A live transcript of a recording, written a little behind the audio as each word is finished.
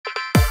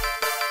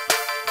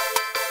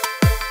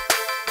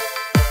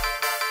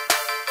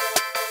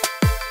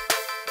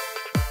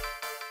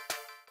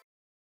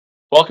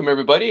Welcome,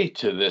 everybody,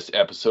 to this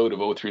episode of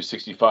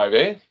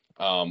O365A.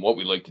 What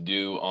we'd like to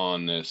do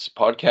on this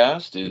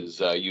podcast is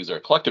use our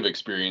collective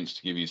experience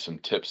to give you some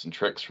tips and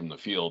tricks from the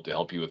field to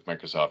help you with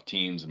Microsoft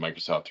Teams and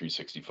Microsoft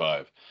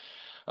 365.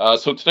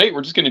 So tonight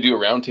we're just going to do a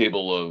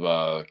roundtable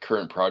of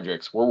current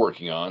projects we're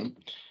working on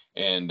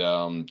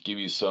and give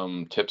you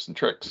some tips and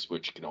tricks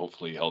which can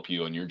hopefully help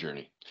you on your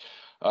journey.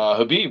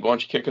 Habib, why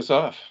don't you kick us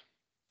off?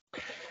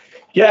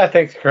 Yeah,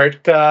 thanks,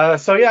 Kurt. I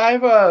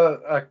have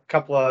a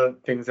couple of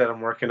things that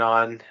I'm working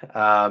on.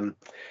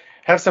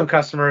 Have some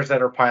customers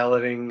that are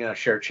piloting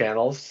shared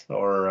channels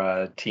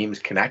or Teams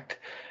Connect,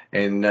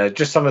 and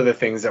just some of the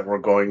things that we're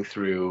going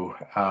through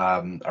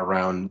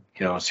around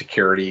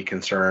security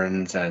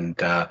concerns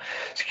and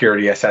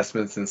security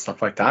assessments and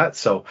stuff like that.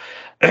 So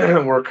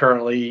we're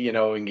currently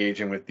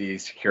engaging with the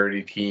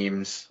security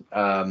teams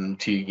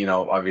to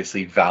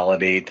obviously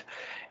validate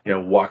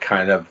what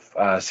kind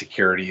of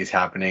security is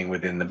happening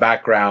within the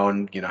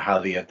background, how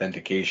the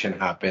authentication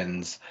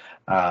happens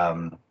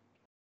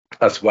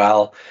as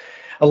well.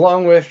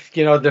 Along with,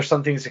 there's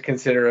some things to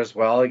consider as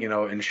well,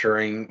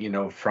 ensuring,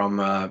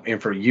 from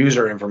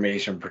user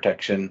information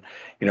protection,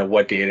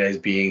 what data is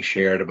being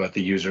shared about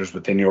the users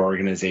within your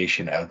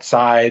organization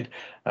outside.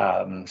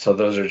 So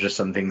those are just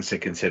some things to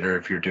consider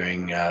if you're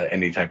doing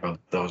any type of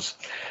those,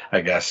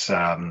 I guess,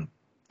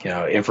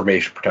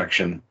 information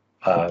protection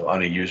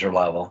on a user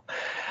level.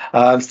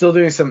 I'm still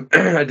doing some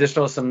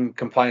some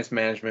compliance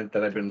management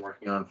that I've been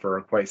working on for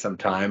quite some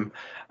time.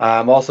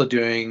 I'm also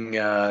doing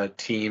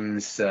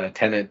Teams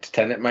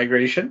tenant-to-tenant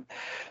migration.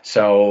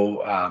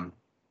 So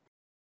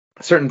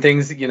certain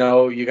things, you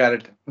got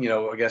to,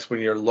 I guess when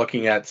you're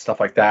looking at stuff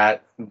like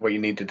that, what you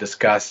need to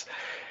discuss,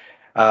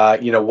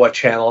 what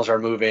channels are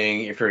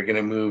moving, if you're going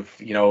to move,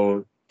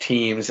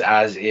 Teams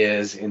as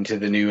is into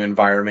the new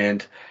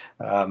environment.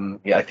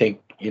 I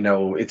think,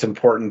 it's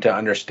important to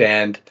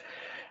understand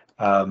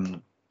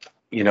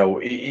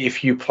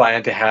if you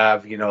plan to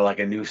have, like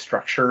a new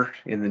structure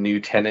in the new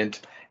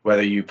tenant,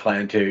 whether you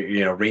plan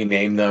to,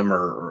 rename them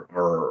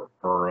or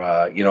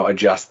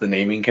adjust the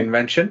naming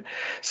convention.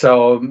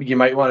 So you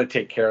might want to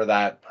take care of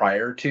that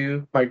prior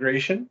to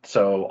migration.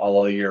 So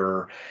all of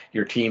your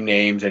team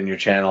names and your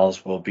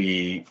channels will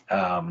be,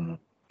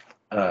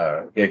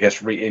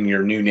 in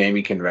your new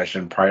naming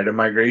convention prior to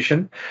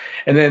migration.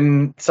 And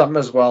then something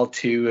as well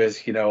too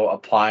is,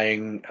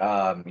 applying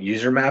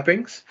user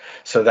mappings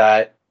so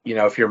that,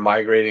 if you're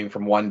migrating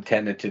from one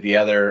tenant to the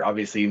other,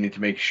 obviously you need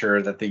to make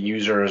sure that the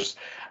users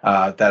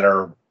that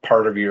are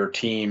part of your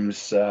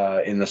teams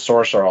in the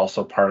source are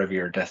also part of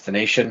your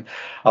destination.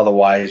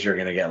 Otherwise, you're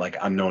going to get like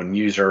unknown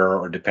user,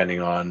 or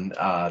depending on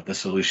the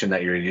solution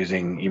that you're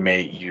using, you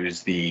may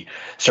use the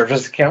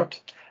service account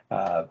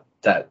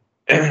that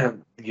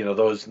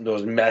those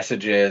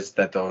messages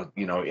that those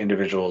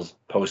individuals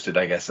posted,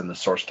 I guess, in the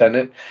source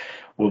tenant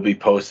will be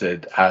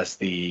posted as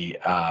the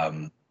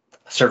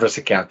service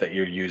account that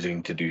you're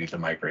using to do the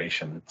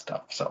migration and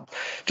stuff. So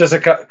just a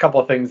couple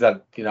of things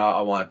that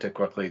I wanted to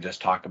quickly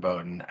just talk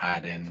about and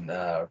add in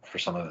for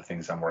some of the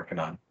things I'm working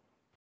on.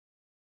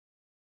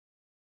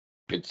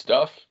 Good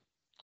stuff.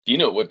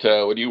 Dino, what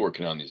are you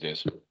working on these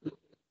days?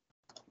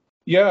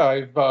 Yeah,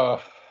 I've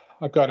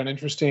got an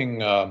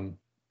interesting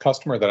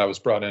customer that I was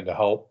brought in to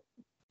help.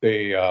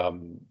 They're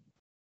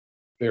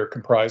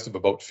comprised of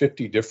about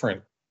 50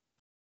 different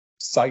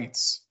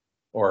sites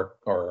or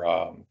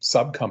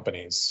sub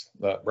companies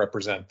that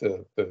represent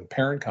the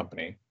parent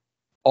company,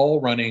 all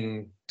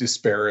running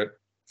disparate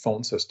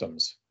phone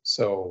systems.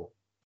 So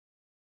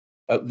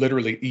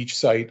literally each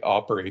site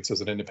operates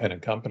as an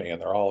independent company,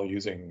 and they're all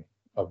using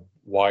a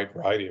wide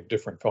variety of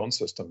different phone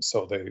systems.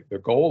 So their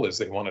goal is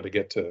they wanted to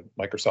get to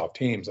Microsoft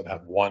Teams and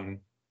have one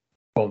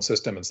phone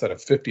system instead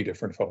of 50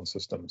 different phone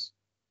systems.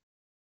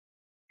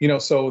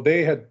 So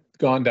they had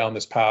gone down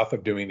this path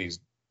of doing these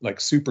like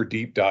super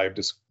deep dive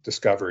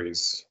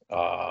discoveries,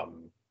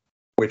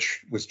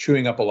 which was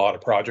chewing up a lot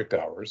of project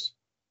hours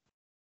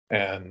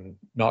and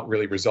not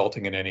really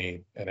resulting in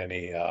any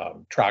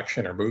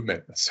traction or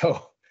movement.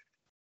 So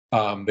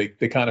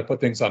they kind of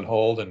put things on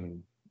hold,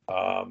 and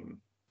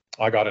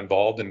I got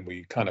involved, and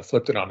we kind of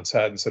flipped it on its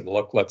head and said,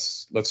 look,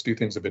 let's do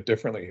things a bit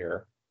differently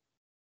here.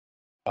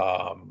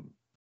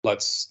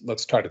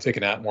 Let's try to take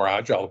a more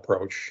agile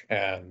approach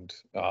and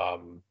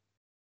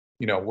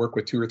work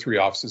with 2 or 3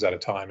 offices at a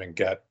time and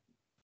get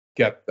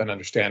an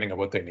understanding of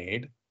what they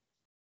need.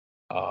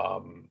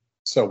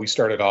 So we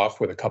started off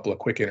with a couple of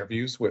quick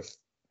interviews with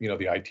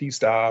the IT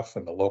staff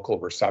and the local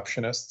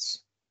receptionists,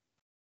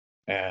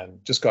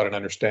 and just got an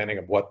understanding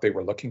of what they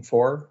were looking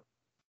for.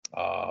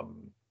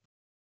 And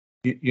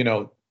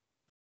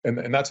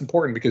that's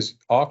important, because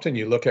often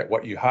you look at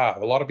what you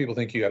have. A lot of people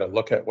think you got to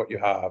look at what you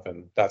have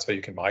and that's how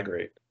you can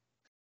migrate.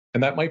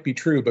 And that might be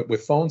true, but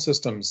with phone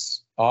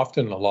systems,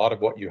 often a lot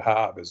of what you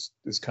have is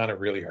kind of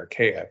really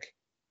archaic.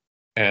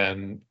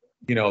 And,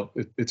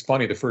 it's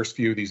funny, the first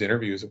few of these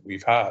interviews that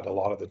we've had, a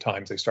lot of the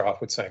times they start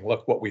off with saying,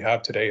 look, what we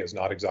have today is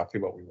not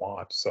exactly what we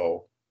want.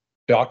 So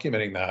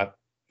documenting that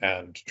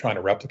and trying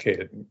to replicate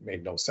it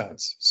made no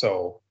sense.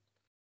 So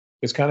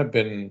it's kind of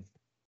been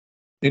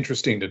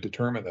interesting to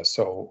determine this.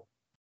 So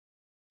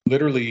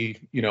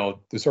literally,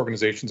 this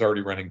organization's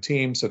already running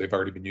Teams, so they've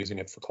already been using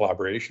it for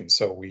collaboration.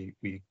 So we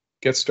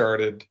get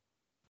started,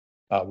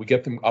 we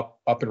get them up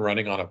and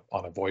running on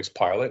a voice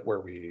pilot where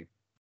we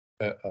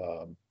get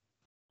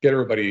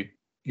everybody,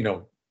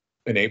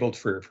 enabled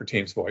for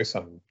Teams voice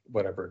on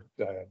whatever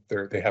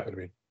they happen to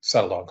be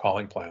settled on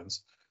calling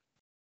plans.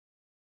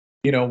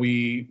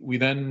 We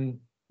then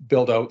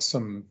build out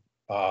some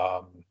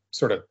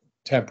sort of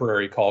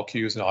temporary call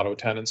queues and auto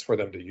attendants for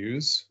them to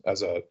use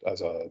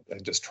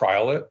and just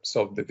trial it,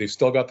 so that they've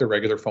still got their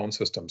regular phone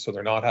system, so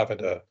they're not having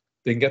to.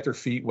 They can get their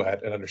feet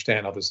wet and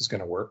understand how this is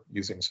going to work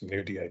using some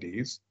new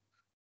DIDs.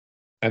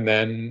 And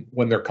then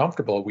when they're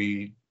comfortable,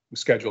 we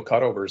schedule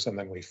cutovers and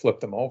then we flip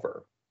them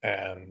over.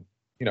 And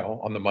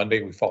on the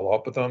Monday we follow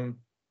up with them,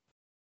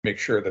 make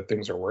sure that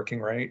things are working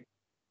right.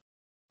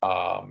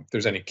 If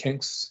there's any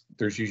kinks,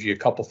 there's usually a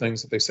couple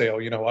things that they say, oh,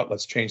 you know what,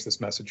 let's change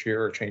this message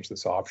here or change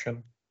this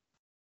option.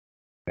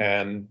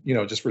 And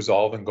just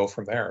resolve and go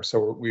from there.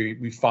 So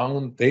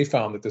they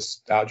found that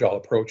this agile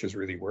approach is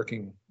really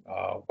working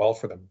well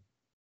for them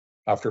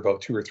after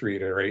about 2 or 3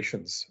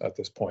 iterations at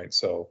this point.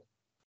 So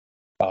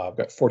I've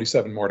got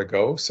 47 more to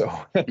go. So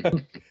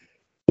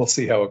we'll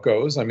see how it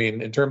goes. I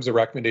mean, in terms of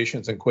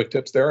recommendations and quick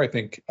tips there, I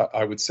think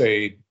I would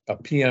say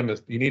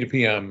you need a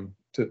PM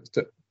to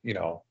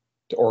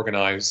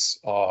organize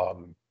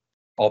all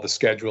the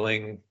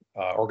scheduling,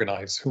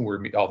 organize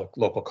all the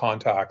local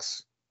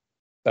contacts.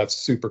 That's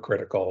super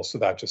critical. So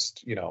that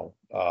just,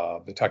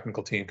 the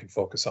technical team can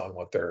focus on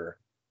what they're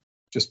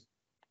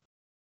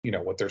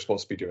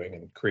supposed to be doing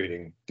and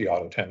creating the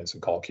auto attendants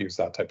and call queues,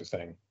 that type of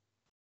thing.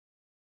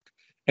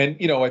 And,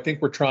 I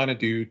think we're trying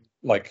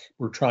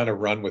to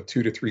run with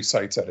 2 to 3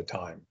 sites at a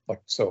time.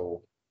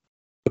 So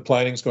the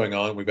planning's going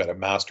on. We've got a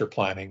master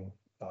planning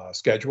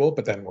schedule,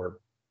 but then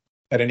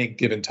at any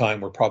given time,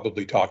 we're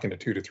probably talking to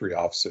 2 to 3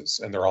 offices,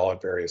 and they're all at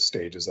various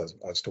stages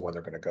as to when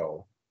they're going to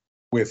go,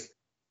 with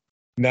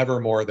never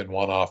more than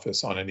 1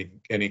 office on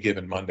any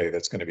given Monday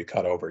that's going to be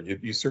cut over.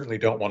 You certainly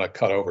don't want to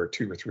cut over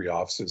 2 or 3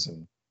 offices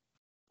and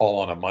all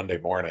on a Monday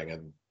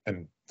morning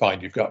and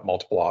find you've got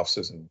multiple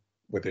offices and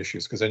with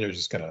issues, because then you're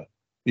just going to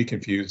be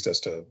confused as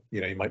to,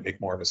 you might make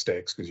more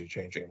mistakes because you're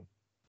changing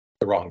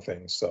the wrong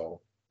things.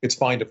 So it's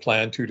fine to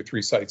plan 2 to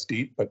 3 sites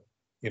deep, but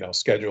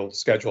schedule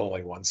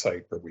only 1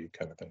 site per week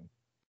kind of thing.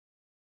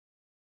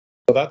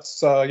 So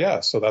that's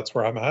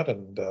where I'm at,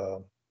 and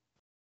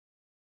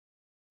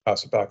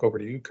pass it back over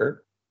to you,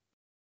 Kurt.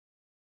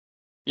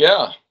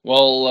 Yeah,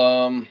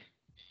 well,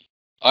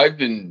 I've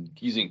been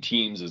using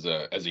Teams as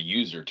a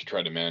user to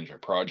try to manage a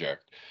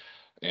project,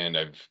 and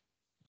I've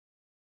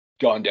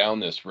gone down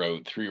this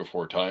road 3 or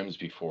 4 times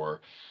before.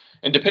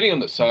 And depending on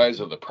the size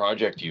of the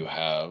project you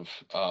have,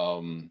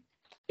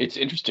 it's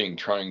interesting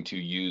trying to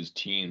use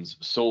Teams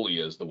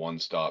solely as the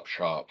one-stop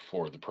shop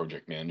for the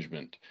project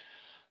management.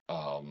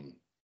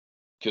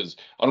 Because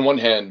on one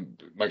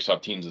hand,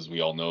 Microsoft Teams, as we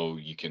all know,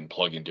 you can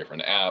plug in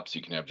different apps,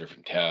 you can have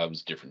different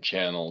tabs, different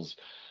channels.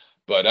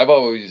 But I've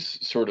always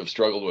sort of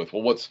struggled with,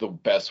 well, what's the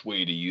best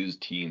way to use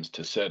Teams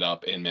to set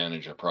up and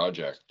manage a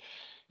project?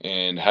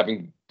 And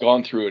having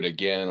gone through it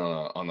again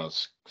on a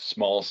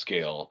small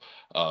scale,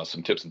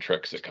 some tips and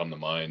tricks that come to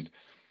mind.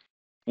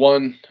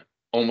 One,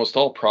 almost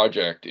all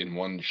project in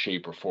one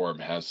shape or form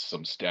has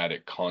some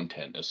static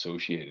content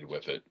associated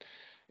with it.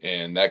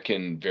 And that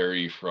can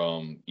vary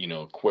from,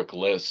 quick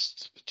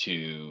lists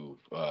to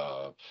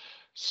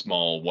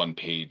small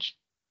one-page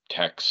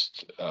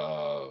text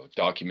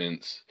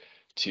documents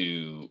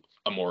to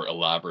a more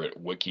elaborate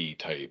wiki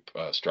type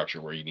structure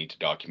where you need to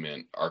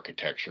document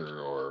architecture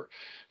or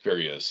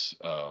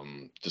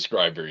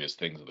describe various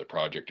things of the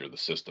project or the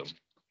system.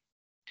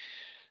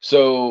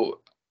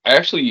 So I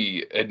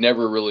actually had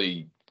never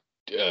really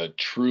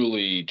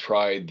truly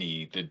tried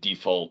the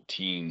default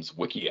Teams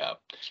wiki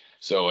app.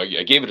 So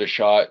I gave it a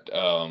shot,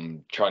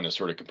 trying to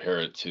sort of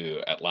compare it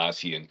to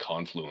Atlassian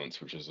Confluence,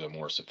 which is a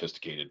more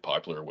sophisticated,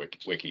 popular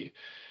wiki.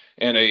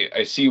 And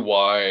I see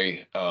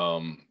why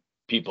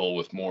people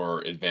with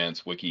more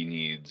advanced wiki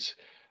needs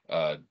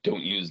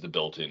don't use the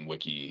built-in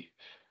wiki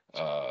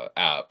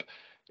app.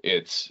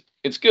 It's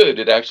good.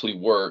 It actually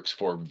works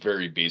for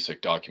very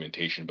basic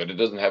documentation, but it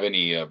doesn't have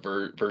any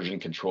version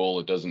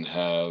control. It doesn't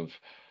have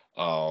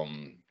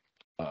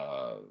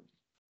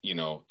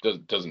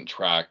doesn't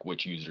track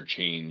which user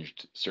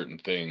changed certain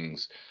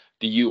things.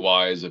 The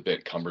UI is a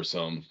bit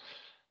cumbersome.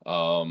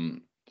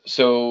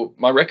 So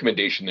my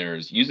recommendation there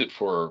is use it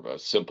for a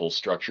simple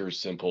structure,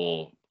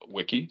 simple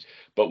wiki.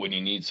 But when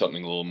you need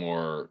something a little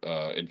more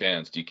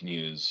advanced, you can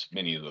use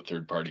many of the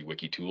third-party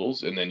wiki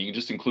tools, and then you can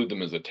just include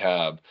them as a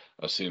tab,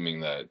 assuming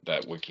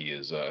that wiki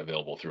is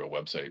available through a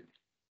website.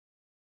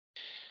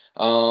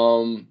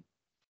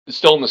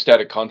 Still in the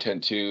static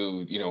content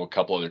too, a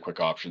couple other quick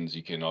options.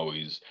 You can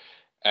always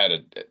add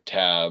a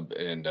tab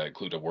and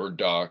include a Word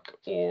doc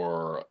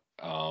or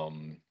a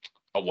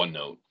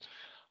OneNote.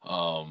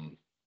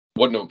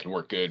 OneNote can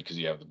work good because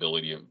you have the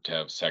ability to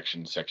have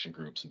section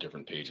groups and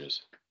different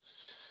pages.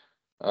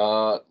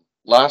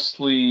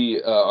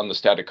 Lastly, on the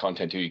static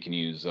content too, you can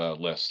use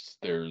lists.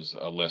 There's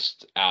a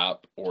list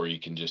app, or you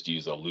can just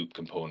use a loop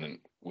component,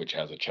 which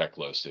has a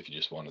checklist if you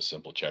just want a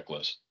simple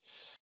checklist.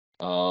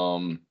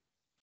 Um,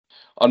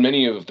 on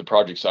many of the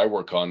projects I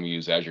work on, we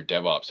use Azure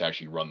DevOps to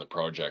actually run the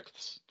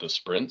projects, the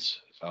sprints.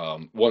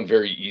 One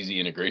very easy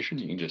integration,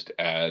 you can just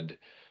add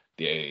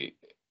the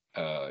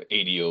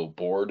ADO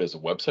board as a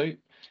website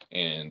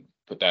and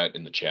put that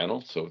in the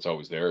channel, so it's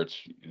always there. It's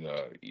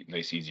a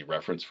nice, easy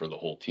reference for the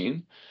whole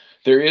team.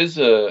 There is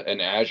an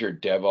Azure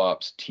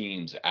DevOps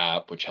Teams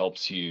app which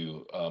helps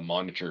you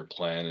monitor,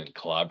 plan, and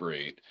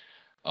collaborate.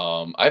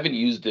 I haven't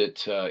used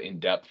it in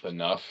depth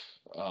enough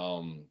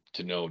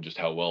to know just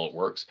how well it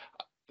works.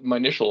 My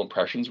initial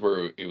impressions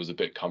were it was a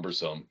bit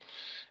cumbersome,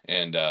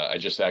 and I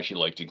just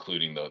actually liked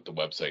including the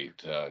website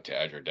to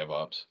Azure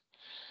DevOps.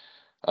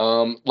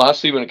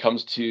 Lastly, when it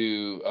comes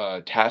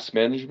to task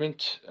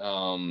management,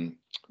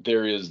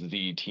 there is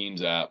the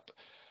Teams app,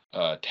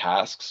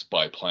 Tasks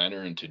by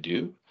Planner and To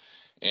Do,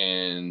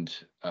 and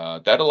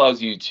that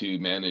allows you to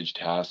manage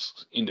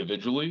tasks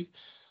individually,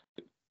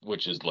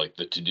 which is like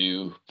the to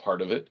do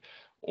part of it,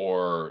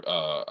 or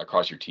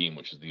across your team,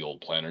 which is the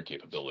old planner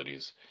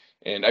capabilities.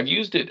 And I've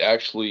used it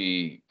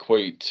actually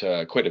quite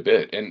a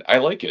bit, and I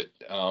like it.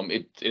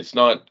 It's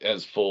not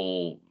as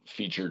full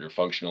featured or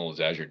functional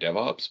as Azure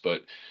DevOps,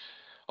 but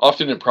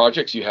often in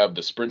projects you have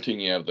the sprinting,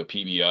 you have the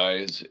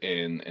PBIs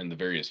and the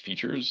various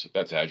features.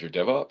 That's Azure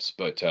DevOps.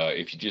 But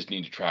if you just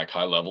need to track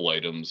high level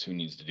items, who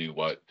needs to do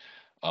what,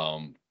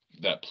 um,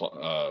 that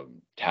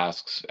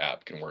tasks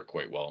app can work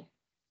quite well.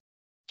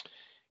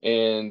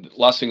 And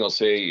last thing I'll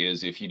say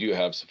is if you do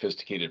have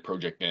sophisticated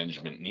project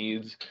management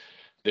needs,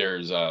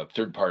 there's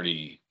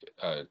third-party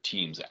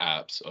Teams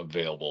apps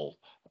available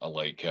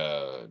like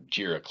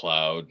Jira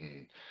Cloud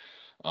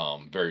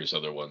and various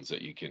other ones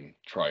that you can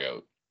try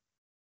out.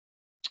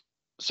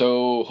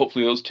 So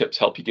hopefully those tips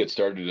help you get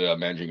started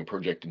managing a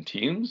project in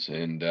Teams.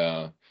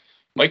 And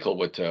Michael,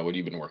 what have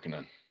you been working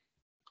on?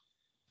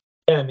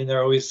 Yeah, I mean,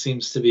 there always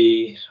seems to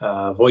be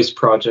voice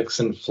projects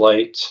in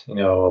flight. A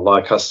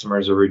lot of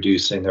customers are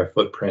reducing their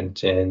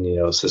footprint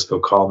in, Cisco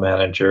Call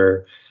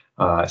Manager.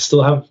 I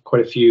still have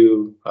quite a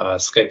few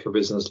Skype for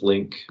Business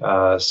Link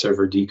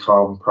server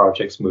decom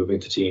projects moving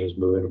to Teams,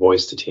 moving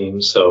voice to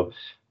Teams. So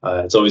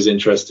it's always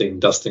interesting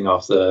dusting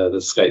off the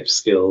Skype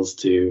skills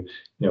to,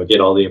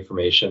 get all the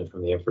information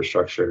from the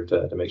infrastructure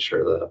to make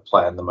sure to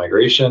plan the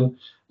migration.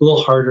 A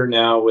little harder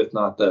now with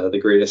not the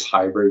greatest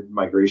hybrid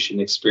migration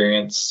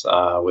experience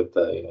with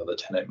the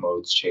tenant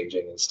modes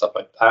changing and stuff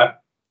like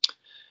that.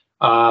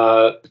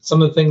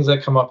 Some of the things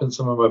that come up in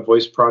some of my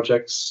voice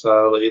projects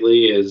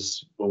lately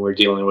is when we're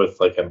dealing with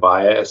like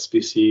Avaya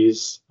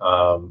SBCs.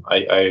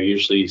 I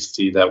usually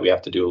see that we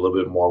have to do a little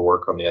bit more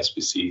work on the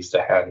SBCs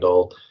to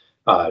handle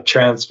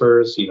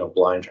transfers,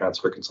 blind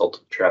transfer,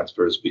 consultative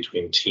transfers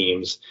between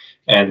teams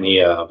and the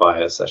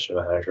Avaya Session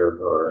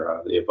Manager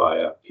or the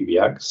Avaya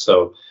PBX.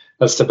 So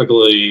that's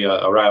typically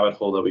a rabbit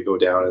hole that we go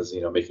down is,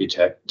 making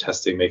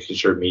testing, making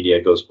sure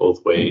media goes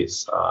both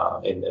ways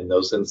in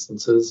those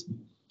instances.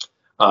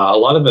 A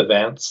lot of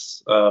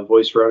advanced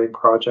voice routing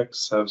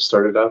projects have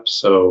started up.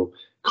 So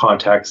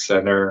contact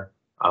center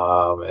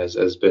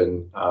has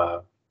been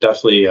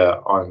definitely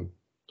on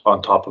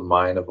top of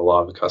mind of a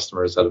lot of the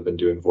customers that have been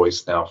doing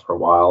voice now for a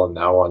while and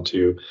now want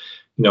to,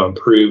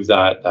 improve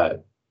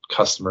that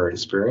customer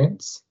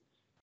experience.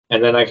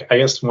 And then I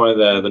guess one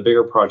of the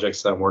bigger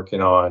projects that I'm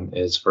working on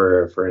is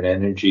for an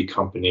energy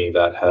company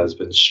that has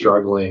been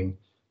struggling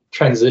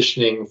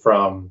transitioning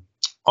from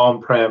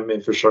on-prem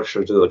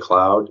infrastructure to the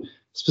cloud,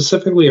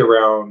 specifically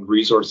around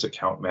resource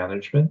account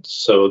management.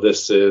 So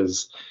this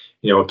is,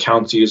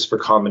 accounts used for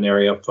common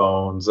area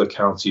phones,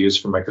 accounts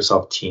used for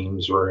Microsoft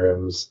Teams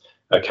rooms,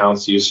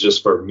 accounts used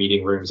just for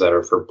meeting rooms that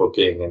are for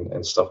booking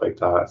and stuff like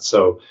that.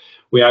 So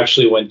we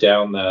actually went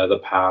down the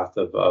path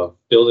of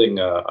building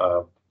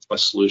a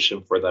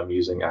solution for them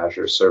using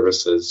Azure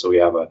services. So we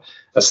have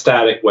a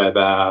static web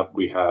app,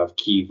 we have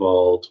Key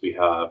Vault, we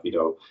have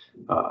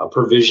a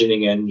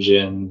provisioning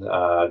engine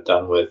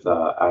done with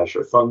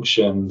Azure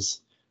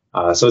Functions.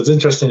 So it's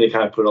interesting to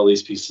kind of put all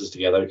these pieces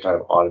together to kind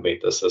of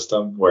automate the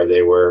system where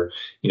they were,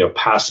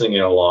 passing it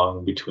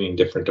along between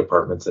different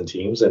departments and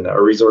teams. And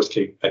a resource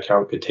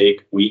account could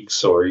take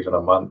weeks or even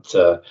a month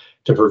to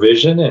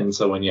provision. And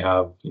so when you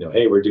have,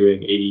 hey, we're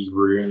doing 80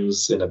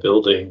 rooms in a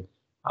building,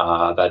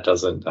 that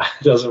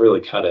doesn't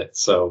really cut it.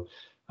 So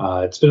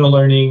it's been a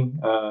learning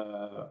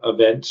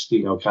event,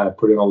 kind of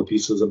putting all the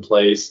pieces in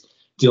place,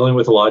 dealing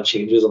with a lot of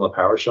changes on the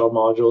PowerShell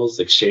modules.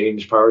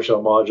 Exchange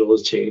PowerShell module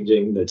is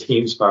changing. The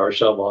Teams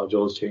PowerShell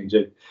module is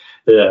changing.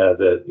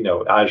 The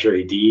Azure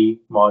AD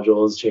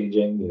module is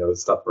changing.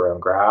 Stuff around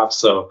Graph.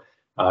 So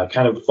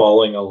kind of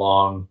following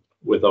along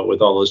with all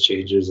those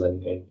changes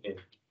and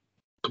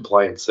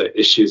compliance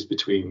issues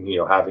between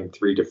having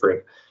three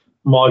different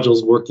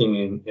modules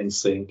working in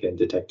sync and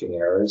detecting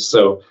errors.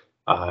 So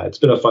it's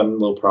been a fun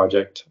little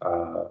project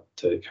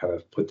to kind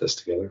of put this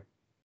together.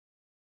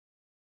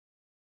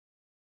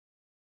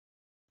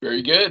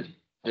 Very good.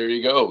 There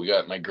you go. We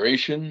got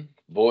migration,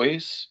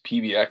 voice,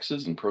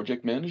 PBXs, and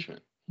project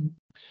management.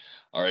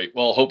 All right.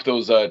 Well, hope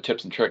those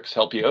tips and tricks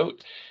help you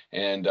out,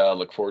 and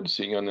look forward to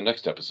seeing you on the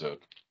next episode.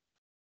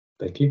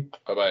 Thank you.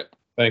 Bye-bye.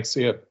 Thanks.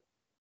 See ya.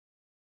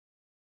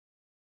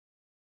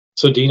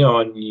 So Dino,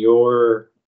 on your